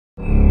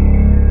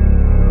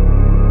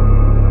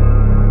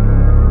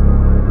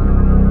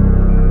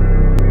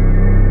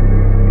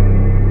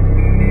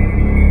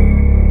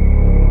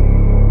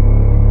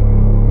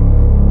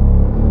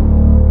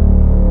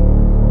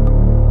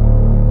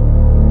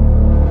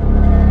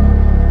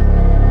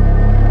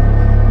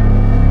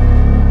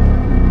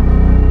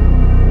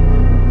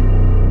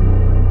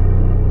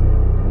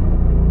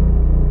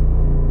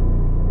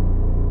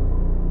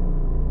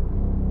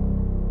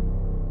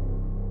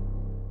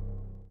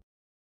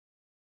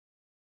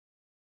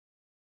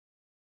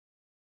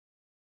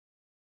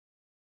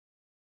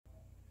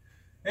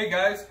Hey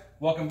guys,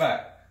 welcome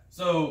back.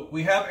 So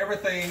we have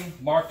everything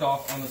marked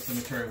off on the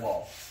cemetery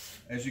wall.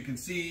 As you can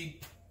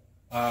see,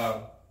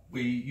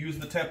 we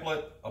used the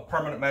template, a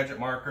permanent magic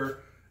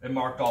marker, and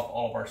marked off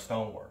all of our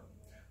stonework.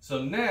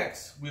 So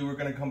next, we were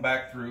going to come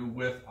back through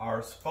with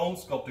our foam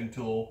sculpting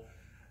tool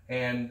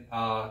and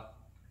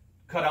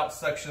cut out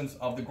sections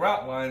of the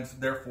grout lines,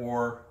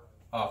 therefore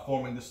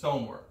forming the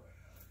stonework.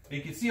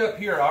 You can see up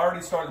here, I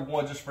already started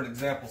one just for an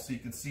example so you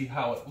can see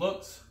how it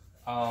looks.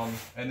 And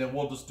then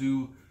we'll just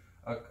do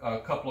a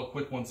couple of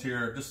quick ones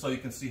here just so you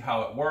can see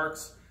how it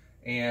works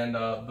and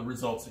the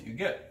results that you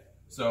get.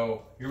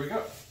 So here we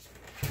go.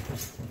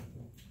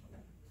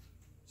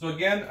 So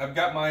again, I've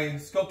got my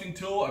sculpting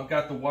tool, I've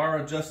got the wire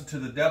adjusted to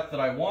the depth that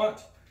I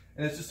want,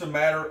 and it's just a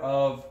matter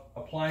of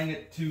applying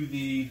it to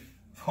the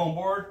foam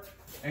board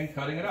and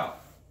cutting it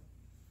out.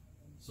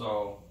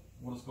 So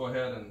we'll just go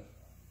ahead and...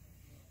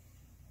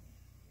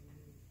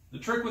 The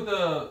trick with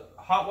the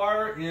hot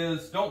wire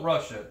is don't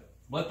rush it.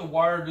 Let the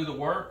wire do the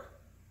work.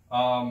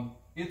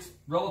 It's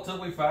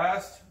relatively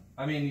fast.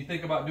 I mean, you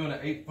think about doing an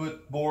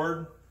 8-foot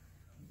board,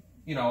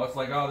 you know, it's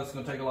like, oh, this is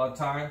going to take a lot of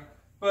time.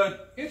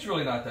 But it's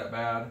really not that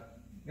bad.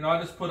 You know, I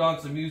just put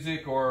on some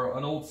music or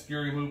an old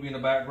scary movie in the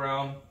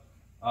background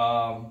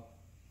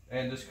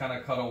and just kind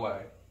of cut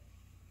away.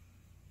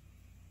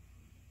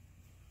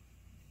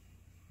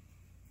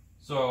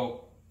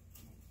 So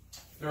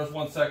there's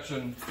one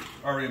section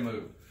already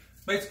moved.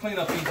 Makes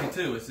cleanup easy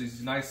too. It's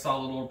these nice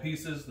solid little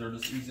pieces. They're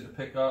just easy to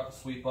pick up,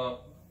 sweep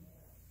up.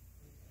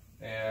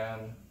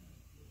 And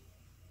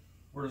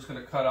we're just going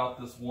to cut out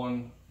this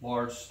one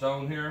large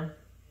stone here.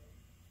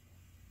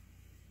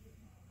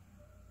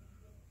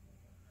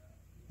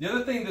 The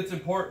other thing that's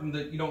important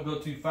that you don't go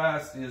too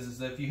fast is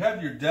that if you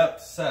have your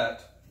depth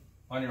set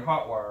on your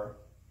hot wire,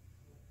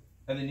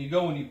 and then you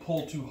go and you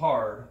pull too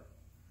hard,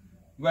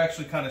 you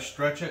actually kind of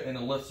stretch it and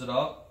it lifts it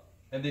up,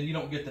 and then you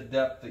don't get the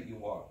depth that you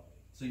want.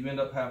 So you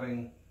end up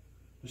having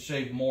to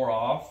shave more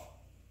off.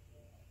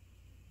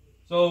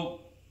 So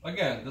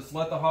again, just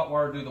let the hot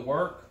wire do the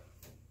work.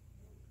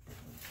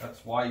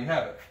 That's why you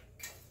have it.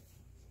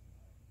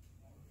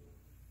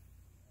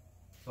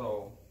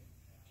 So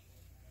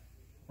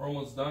we're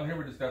almost done here.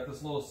 We just got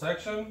this little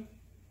section.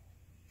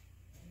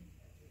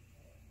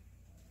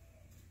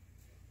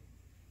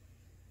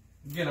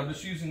 Again, I'm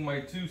just using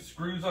my 2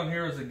 screws on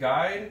here as a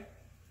guide.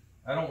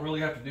 I don't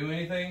really have to do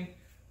anything.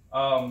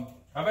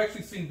 I've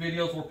actually seen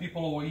videos where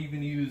people will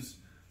even use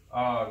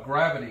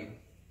gravity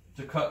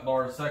to cut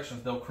large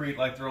sections. They'll create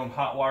like their own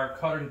hot wire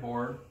cutting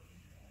board,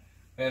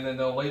 and then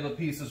they'll lay the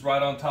pieces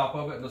right on top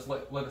of it and just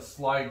let it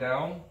slide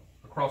down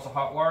across the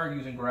hot wire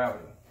using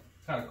gravity.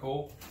 It's kind of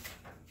cool.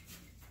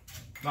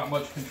 Not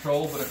much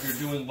control, but if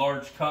you're doing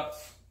large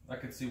cuts, I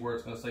can see where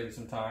it's going to save you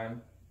some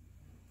time.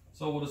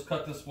 So we'll just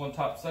cut this one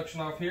top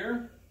section off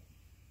here.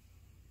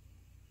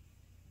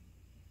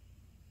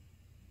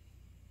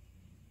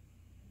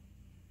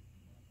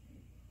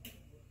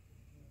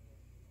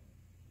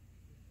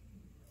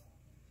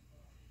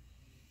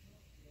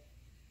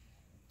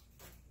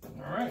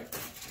 All right,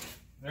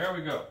 there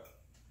we go.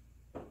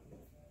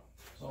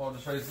 So I'll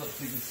just raise it up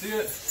so you can see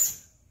it.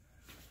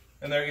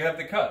 And there you have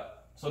the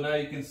cut. So now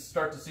you can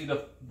start to see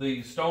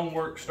the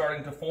stonework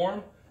starting to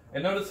form.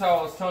 And notice how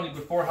I was telling you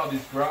before how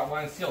these grout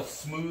lines, see how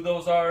smooth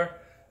those are?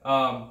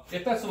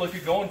 If that's the look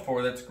you're going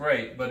for, that's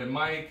great. But in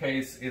my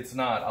case, it's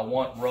not. I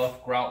want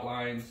rough grout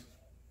lines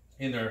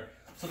in there.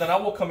 So then I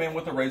will come in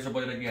with the razor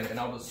blade again and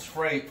I'll just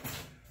scrape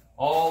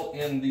all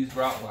in these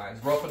grout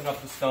lines, roughing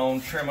up the stone,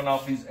 trimming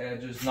off these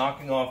edges,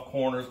 knocking off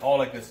corners, all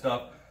that good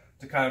stuff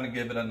to kind of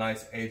give it a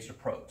nice aged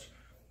approach.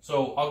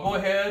 So I'll go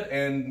ahead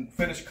and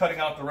finish cutting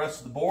out the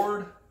rest of the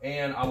board,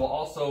 and I will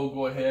also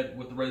go ahead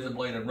with the razor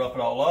blade and rough it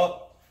all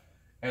up,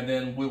 and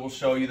then we will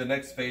show you the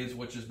next phase,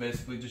 which is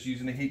basically just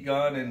using the heat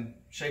gun and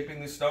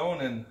shaping the stone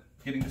and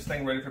getting this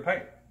thing ready for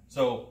paint.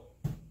 So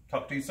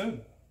talk to you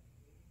soon.